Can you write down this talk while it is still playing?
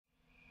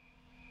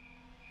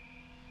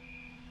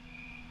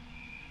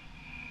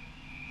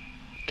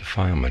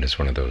Defilement is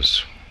one of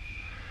those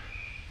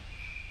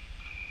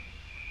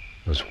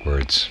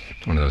words,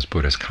 one of those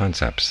Buddhist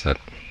concepts that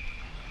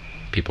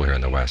people here in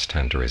the West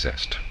tend to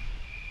resist.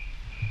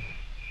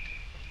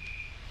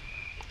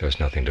 There's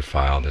nothing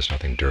defiled, there's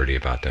nothing dirty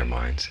about their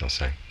minds, they'll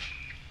say.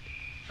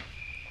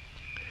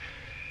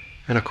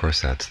 And of course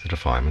that's the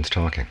defilements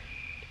talking.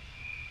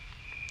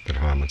 The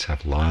defilements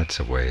have lots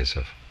of ways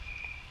of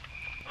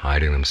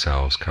hiding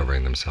themselves,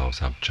 covering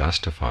themselves up,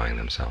 justifying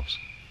themselves.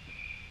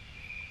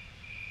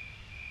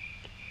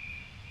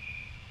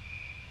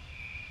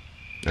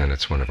 And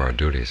it's one of our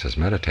duties as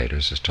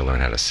meditators is to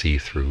learn how to see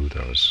through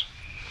those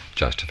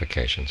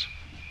justifications.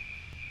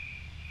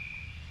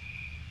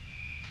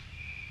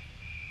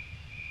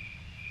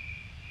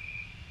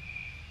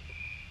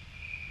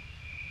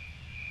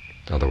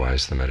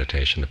 Otherwise, the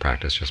meditation, the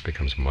practice just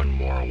becomes one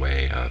more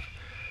way of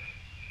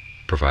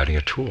providing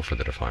a tool for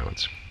the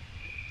defilements.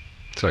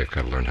 So you've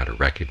got to learn how to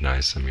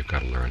recognize them, you've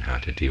got to learn how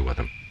to deal with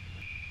them.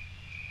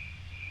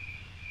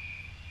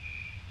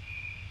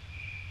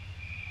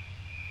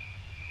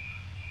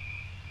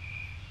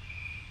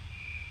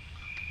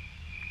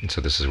 And so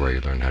this is where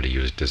you learn how to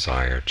use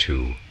desire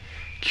to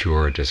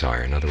cure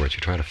desire. In other words, you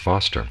try to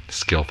foster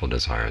skillful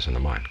desires in the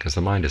mind, because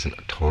the mind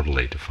isn't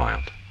totally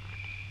defiled.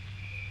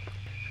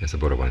 As the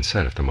Buddha once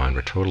said, if the mind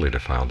were totally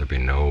defiled, there'd be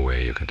no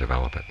way you could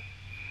develop it.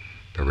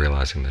 But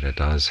realizing that it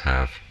does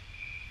have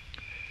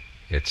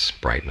its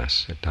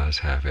brightness, it does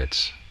have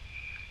its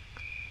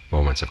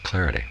moments of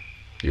clarity,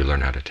 you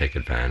learn how to take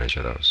advantage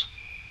of those.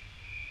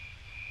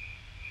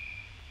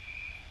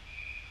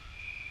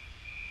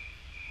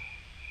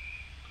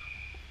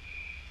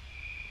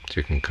 So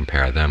you can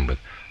compare them with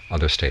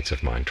other states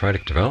of mind. Try to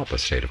develop a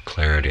state of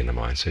clarity in the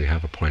mind so you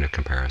have a point of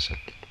comparison.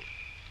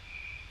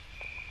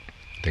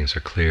 Things are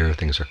clear,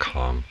 things are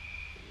calm.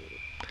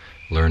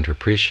 Learn to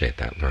appreciate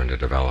that, learn to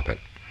develop it.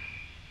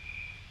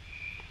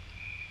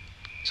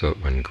 So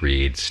that when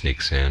greed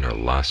sneaks in, or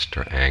lust,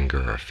 or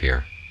anger, or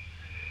fear,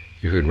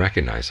 you can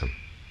recognize them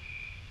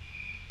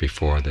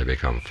before they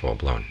become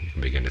full-blown. You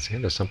can begin to say,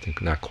 there's something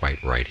not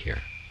quite right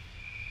here.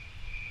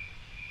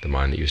 The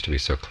mind that used to be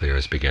so clear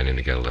is beginning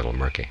to get a little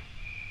murky.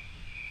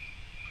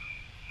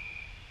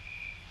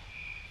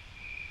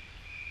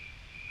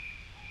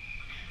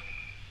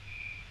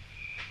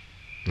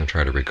 And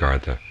try to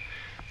regard the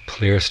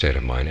clear state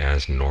of mind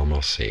as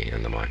normalcy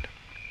in the mind.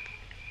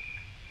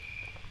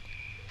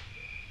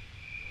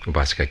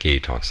 Upasika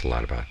Gita talks a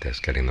lot about this,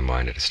 getting the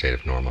mind at a state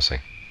of normalcy.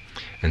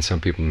 And some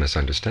people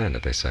misunderstand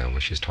it. They say, oh, well,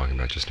 she's talking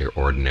about just your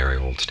ordinary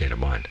old state of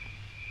mind.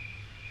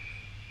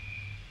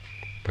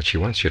 But she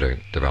wants you to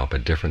develop a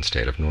different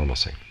state of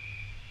normalcy.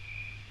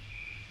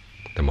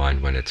 The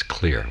mind when it's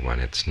clear, when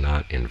it's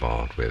not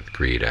involved with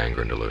greed,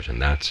 anger, and delusion,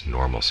 that's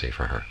normalcy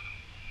for her.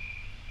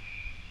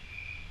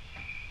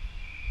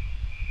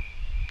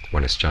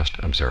 When it's just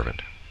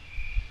observant,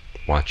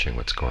 watching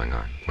what's going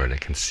on, when it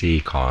can see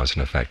cause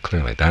and effect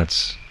clearly,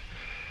 that's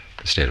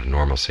the state of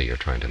normalcy you're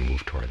trying to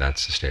move toward.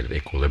 That's the state of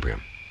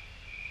equilibrium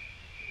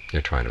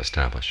you're trying to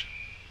establish.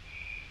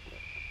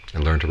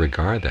 And learn to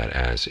regard that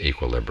as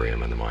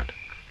equilibrium in the mind.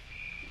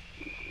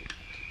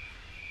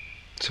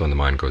 So when the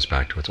mind goes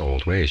back to its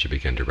old ways, you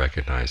begin to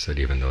recognize that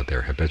even though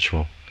they're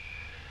habitual,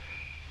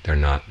 they're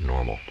not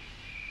normal.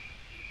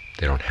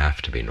 They don't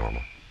have to be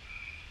normal.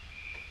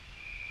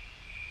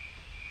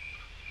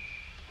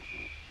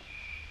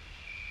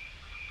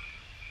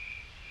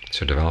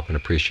 So develop an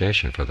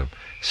appreciation for the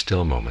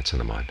still moments in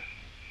the mind,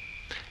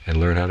 and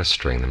learn how to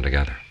string them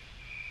together,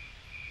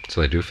 so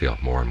they do feel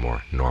more and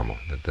more normal,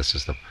 that this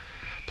is the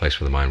place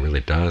where the mind really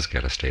does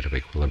get a state of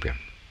equilibrium.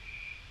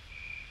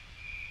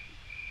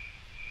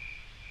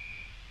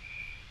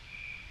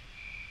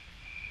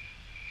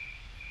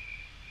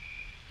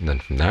 And then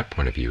from that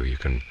point of view, you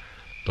can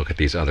look at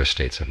these other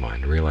states of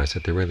mind and realize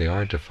that they really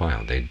are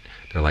defiled. They're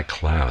like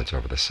clouds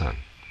over the sun.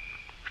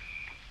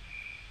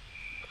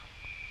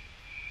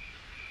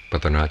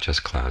 But they're not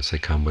just clouds, they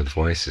come with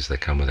voices, they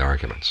come with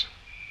arguments.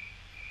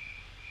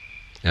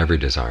 Every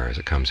desire as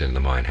it comes into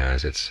the mind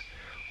has its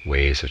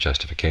ways of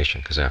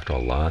justification, because after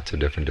all, lots of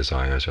different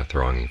desires are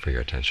thronging for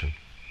your attention.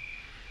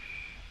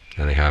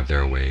 And they have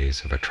their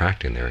ways of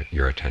attracting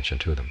your attention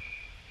to them.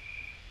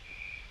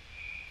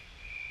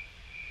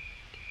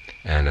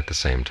 And at the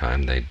same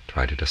time, they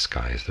try to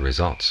disguise the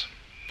results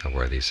of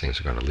where these things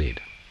are going to lead.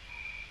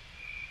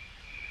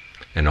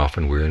 And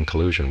often we're in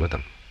collusion with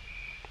them.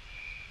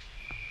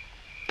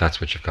 That's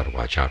what you've got to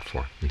watch out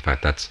for. In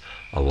fact, that's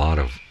a lot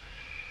of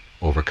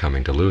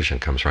overcoming delusion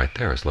comes right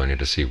there, is learning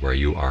to see where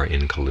you are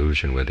in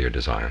collusion with your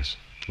desires.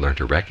 Learn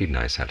to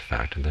recognize that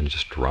fact and then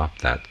just drop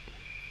that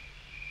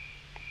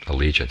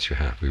allegiance you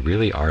have. We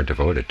really are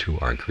devoted to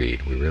our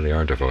greed. We really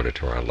are devoted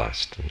to our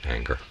lust and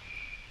anger,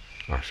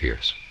 our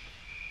fears.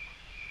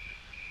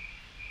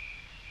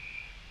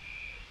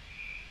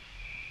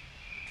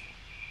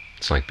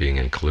 It's like being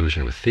in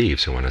collusion with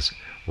thieves who want to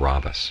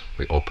rob us.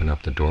 We open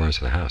up the doors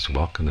of the house,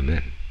 welcome them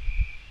in.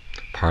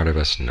 Part of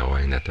us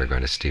knowing that they're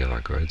going to steal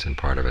our goods, and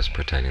part of us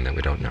pretending that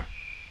we don't know.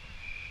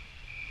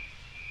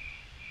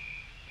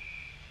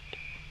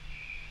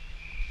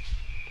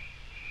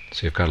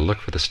 So you've got to look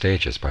for the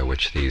stages by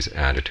which these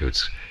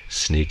attitudes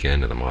sneak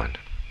into the mind.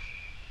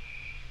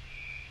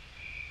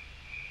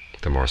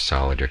 The more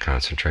solid your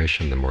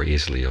concentration, the more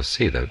easily you'll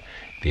see the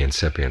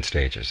incipient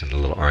stages and the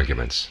little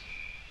arguments,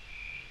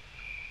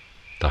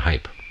 the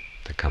hype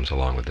that comes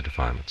along with the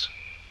defilements.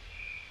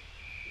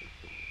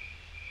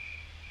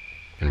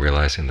 And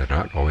realizing they're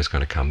not always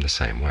going to come the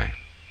same way.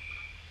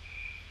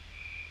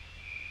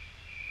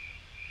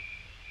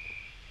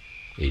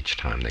 Each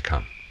time they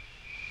come.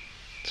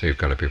 So you've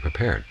got to be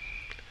prepared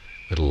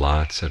with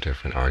lots of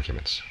different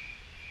arguments.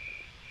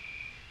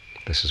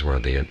 This is where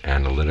the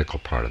analytical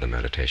part of the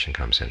meditation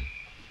comes in.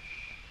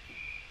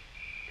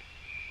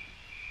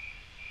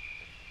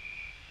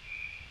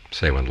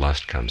 Say when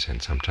lust comes in,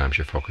 sometimes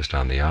you're focused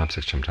on the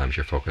object, sometimes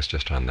you're focused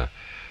just on the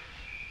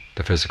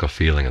physical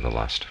feeling of the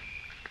lust,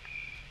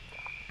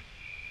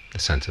 the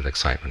sense of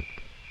excitement,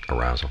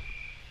 arousal.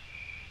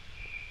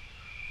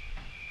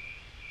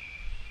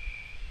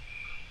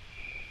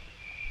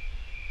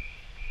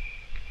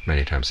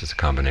 Many times it's a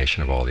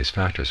combination of all these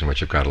factors, and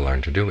what you've got to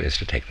learn to do is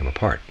to take them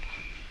apart.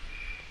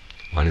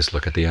 One is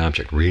look at the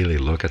object, really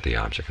look at the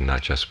object, and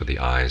not just with the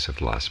eyes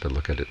of lust, but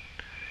look at it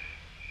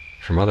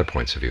from other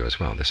points of view as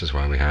well. This is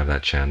why we have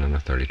that chant on the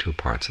 32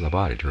 parts of the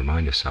body, to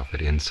remind yourself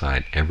that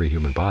inside every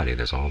human body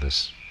there's all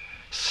this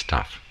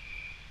stuff,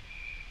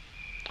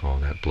 all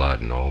that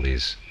blood and all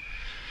these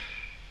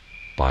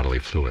bodily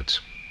fluids.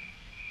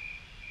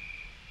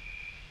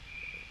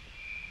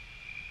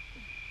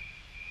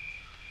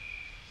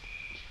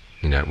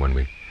 And yet when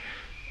we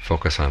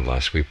focus on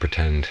lust, we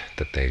pretend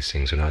that these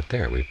things are not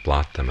there. We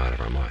blot them out of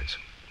our minds.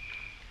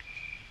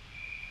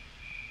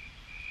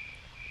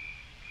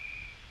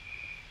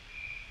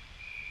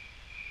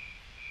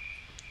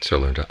 So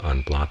learn to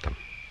unblot them.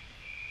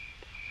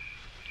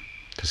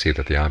 To see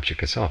that the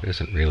object itself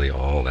isn't really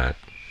all that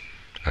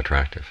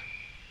attractive.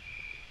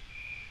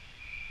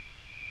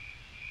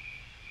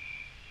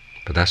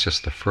 But that's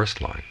just the first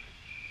line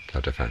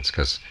of defense,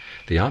 because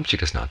the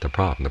object is not the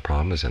problem. The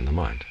problem is in the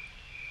mind.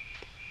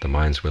 The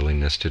mind's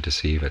willingness to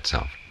deceive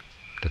itself,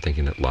 to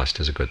thinking that lust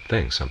is a good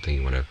thing, something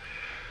you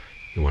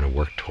want to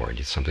work toward,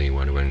 it's something you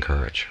want to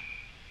encourage.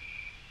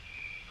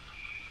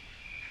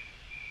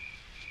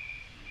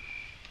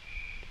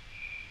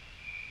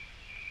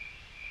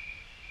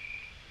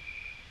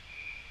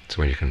 So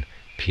when you can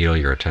peel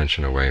your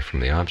attention away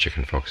from the object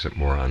and focus it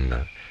more on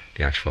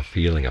the actual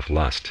feeling of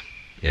lust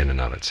in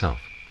and of itself,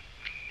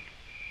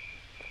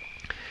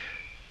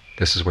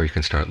 this is where you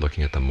can start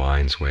looking at the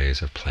mind's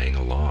ways of playing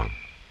along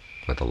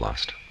with the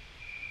lust.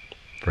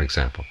 For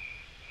example,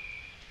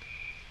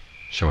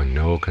 showing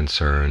no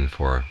concern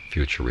for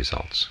future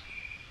results.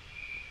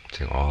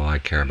 Saying all I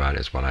care about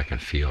is what I can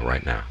feel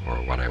right now, or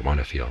what I want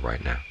to feel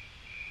right now.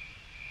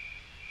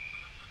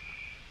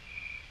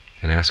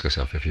 And ask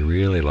yourself, if you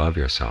really love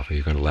yourself, are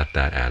you going to let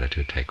that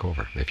attitude take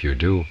over? If you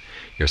do,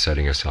 you're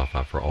setting yourself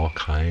up for all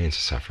kinds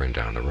of suffering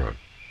down the road.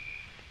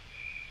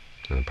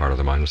 And the part of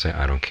the mind will say,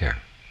 I don't care.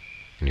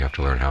 And you have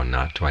to learn how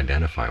not to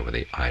identify with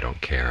the I don't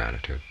care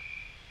attitude.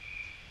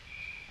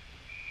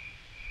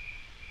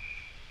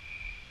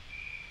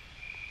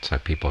 It's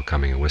like people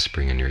coming and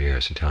whispering in your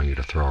ears and telling you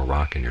to throw a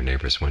rock in your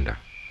neighbor's window.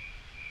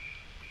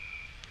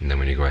 And then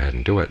when you go ahead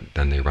and do it,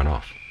 then they run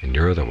off. And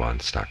you're the one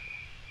stuck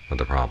with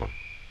the problem.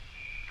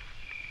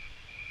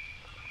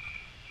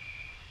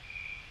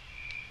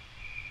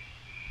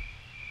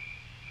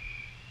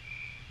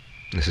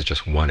 This is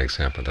just one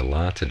example. There are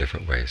lots of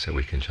different ways that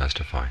we can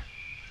justify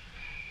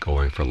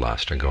going for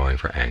lust or going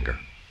for anger.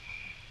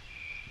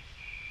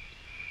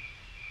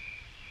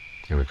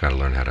 And we've got to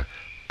learn how to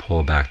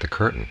pull back the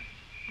curtain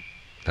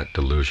that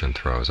delusion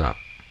throws up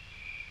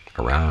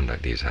around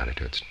these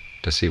attitudes,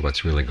 to see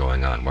what's really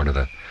going on. What are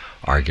the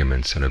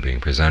arguments that are being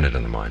presented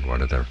in the mind?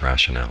 What are the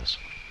rationales?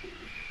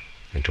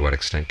 And to what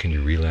extent can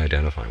you really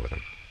identify with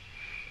them?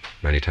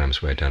 Many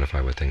times we identify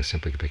with things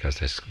simply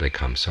because they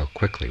come so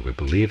quickly. We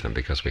believe them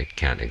because we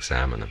can't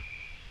examine them.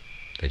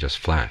 They just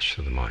flash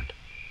through the mind.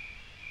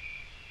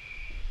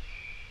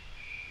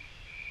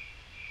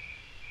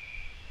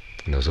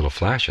 And those little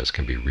flashes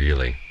can be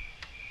really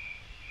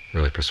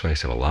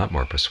persuasive, a lot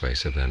more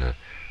persuasive than a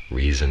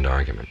reasoned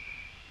argument.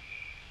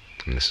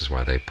 And this is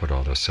why they put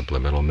all those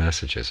subliminal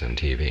messages in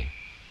TV.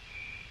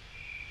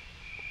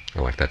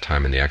 Or like that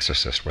time in The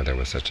Exorcist where there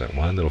was such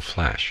one little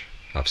flash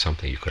of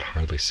something you could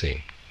hardly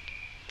see.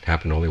 It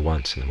happened only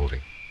once in the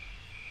movie.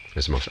 It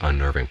was the most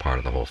unnerving part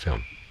of the whole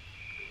film.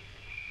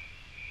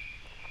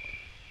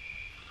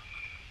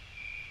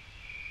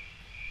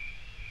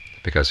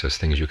 Because there's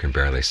things you can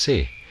barely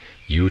see,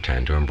 you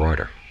tend to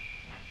embroider.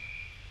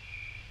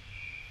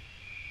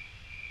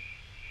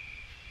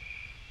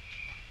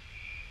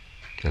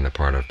 And the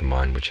part of the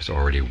mind which is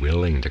already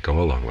willing to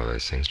go along with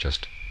those things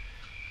just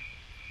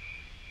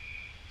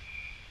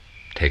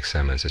takes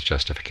them as its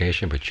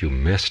justification, but you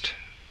missed,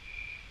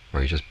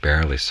 or you just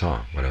barely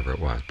saw whatever it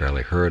was,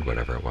 barely heard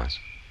whatever it was.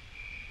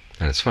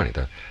 And it's funny,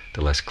 the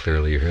less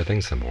clearly you hear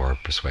things, the more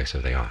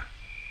persuasive they are.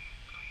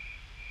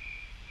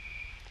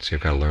 So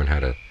you've got to learn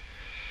how to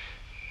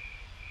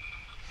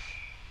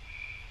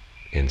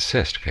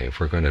insist, okay, if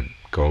we're going to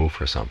go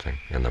for something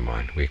in the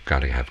mind, we've got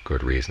to have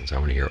good reasons. I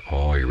want to hear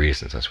all your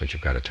reasons. That's what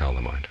you've got to tell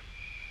the mind.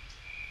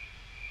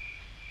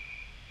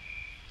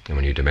 And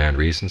when you demand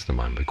reasons, the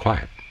mind will be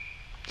quiet.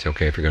 Say,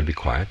 okay, if you're going to be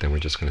quiet, then we're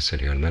just going to sit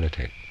here and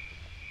meditate.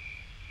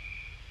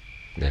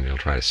 Then you'll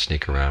try to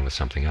sneak around with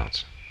something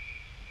else.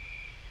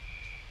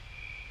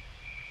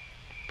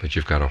 But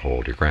you've got to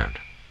hold your ground.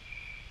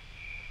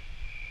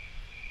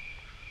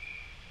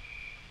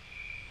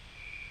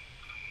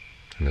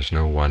 And there's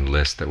no one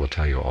list that will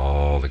tell you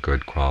all the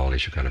good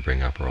qualities you've got to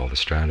bring up or all the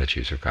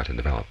strategies you've got to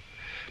develop.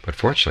 But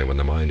fortunately, when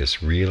the mind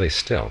is really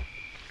still,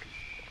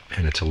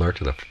 and it's alert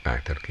to the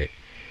fact that, okay,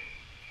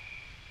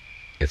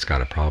 it's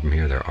got a problem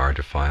here, there are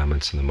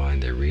defilements in the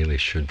mind, they really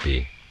should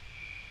be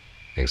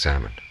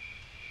examined.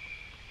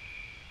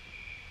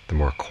 The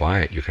more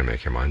quiet you can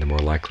make your mind, the more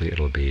likely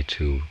it'll be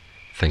to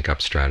think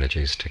up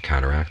strategies to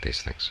counteract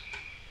these things.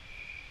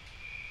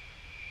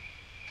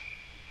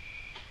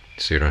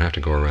 So you don't have to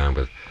go around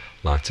with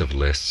lots of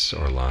lists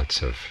or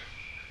lots of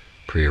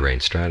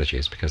prearranged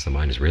strategies, because the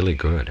mind is really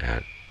good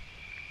at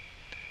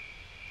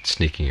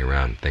sneaking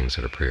around things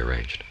that are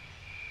prearranged.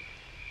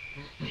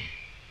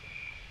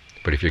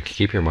 But if you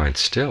keep your mind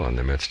still in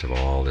the midst of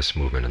all this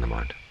movement in the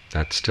mind,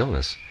 that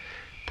stillness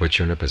puts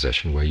you in a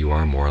position where you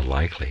are more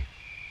likely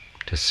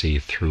to see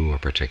through a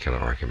particular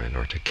argument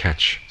or to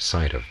catch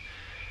sight of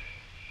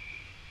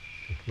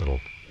little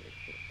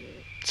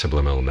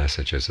subliminal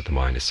messages that the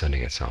mind is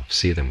sending itself.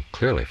 See them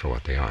clearly for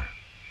what they are,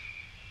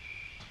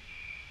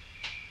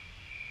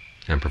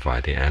 and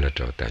provide the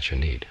antidote that you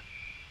need.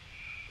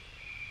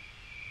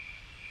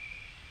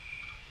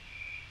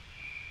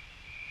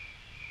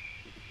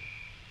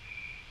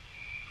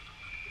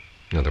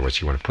 In other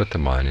words, you want to put the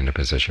mind in a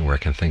position where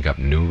it can think up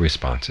new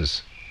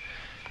responses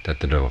that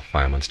the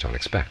defilements don't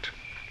expect.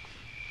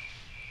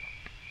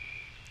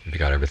 If you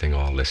got everything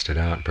all listed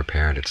out and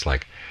prepared, it's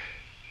like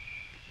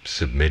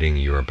submitting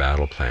your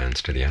battle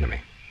plans to the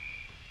enemy.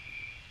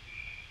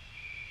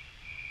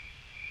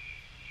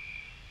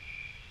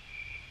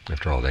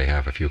 After all, they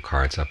have a few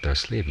cards up their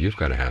sleeve. You've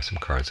got to have some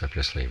cards up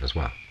your sleeve as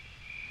well.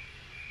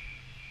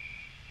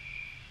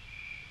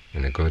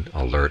 In a good,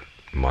 alert,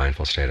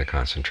 mindful state of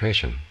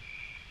concentration,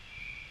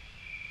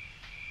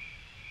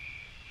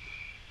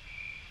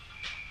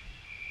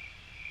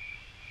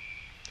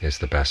 is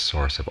the best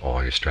source of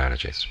all your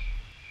strategies.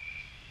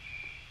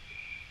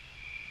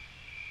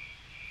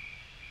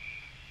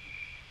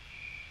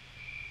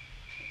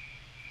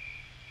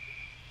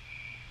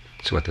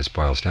 So what this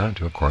boils down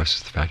to, of course,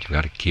 is the fact you've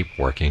got to keep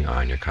working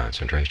on your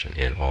concentration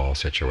in all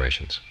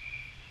situations.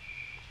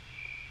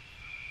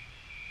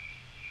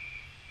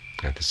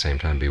 At the same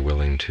time, be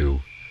willing to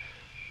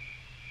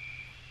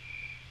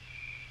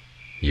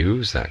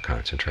use that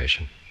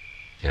concentration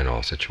in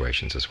all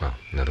situations as well.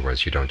 In other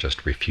words, you don't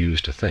just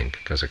refuse to think,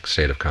 because a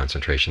state of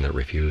concentration that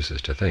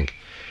refuses to think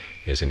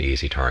is an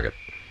easy target.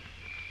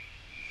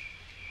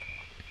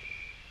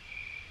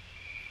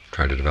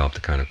 Try to develop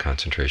the kind of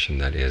concentration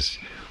that is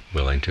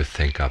willing to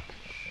think up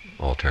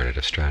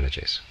alternative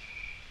strategies.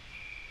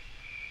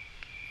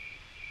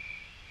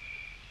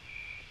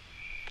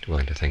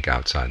 Willing to think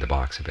outside the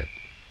box a bit.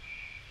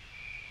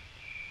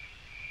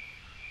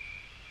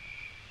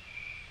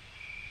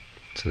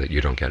 So that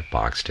you don't get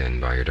boxed in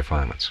by your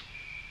defilements.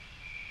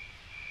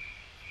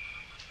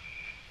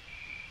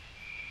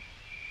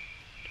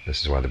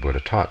 This is why the Buddha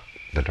taught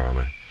the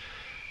Dharma,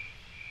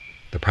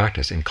 the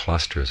practice, in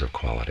clusters of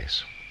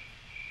qualities.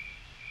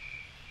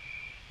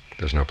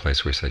 There's no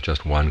place where he said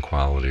just one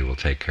quality will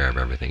take care of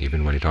everything.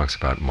 Even when he talks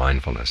about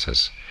mindfulness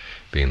as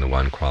being the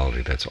one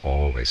quality that's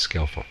always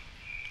skillful,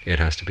 it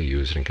has to be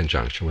used in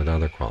conjunction with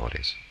other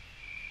qualities.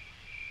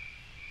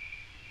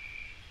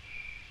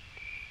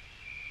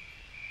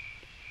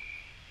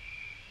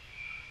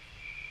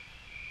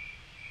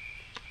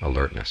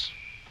 Alertness,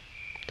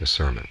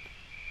 discernment,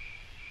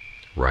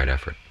 right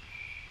effort.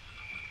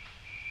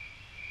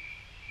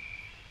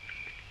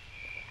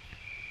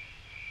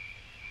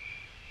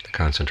 The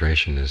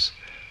concentration is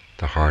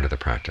the heart of the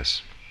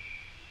practice.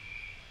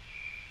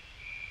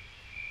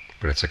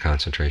 But it's a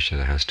concentration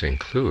that has to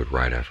include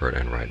right effort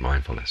and right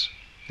mindfulness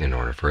in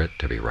order for it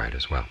to be right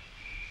as well.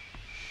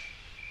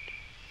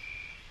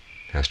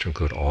 It has to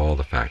include all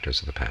the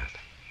factors of the path.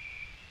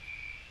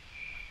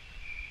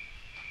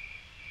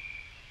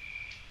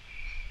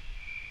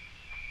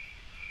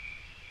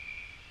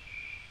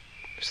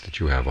 So that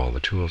you have all the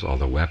tools, all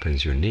the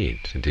weapons you need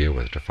to deal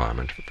with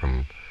defilement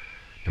from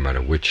no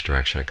matter which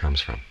direction it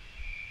comes from.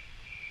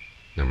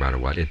 No matter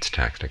what its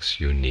tactics,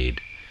 you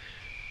need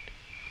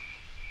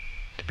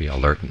to be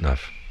alert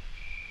enough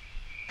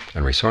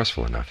and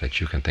resourceful enough that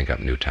you can think up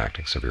new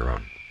tactics of your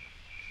own.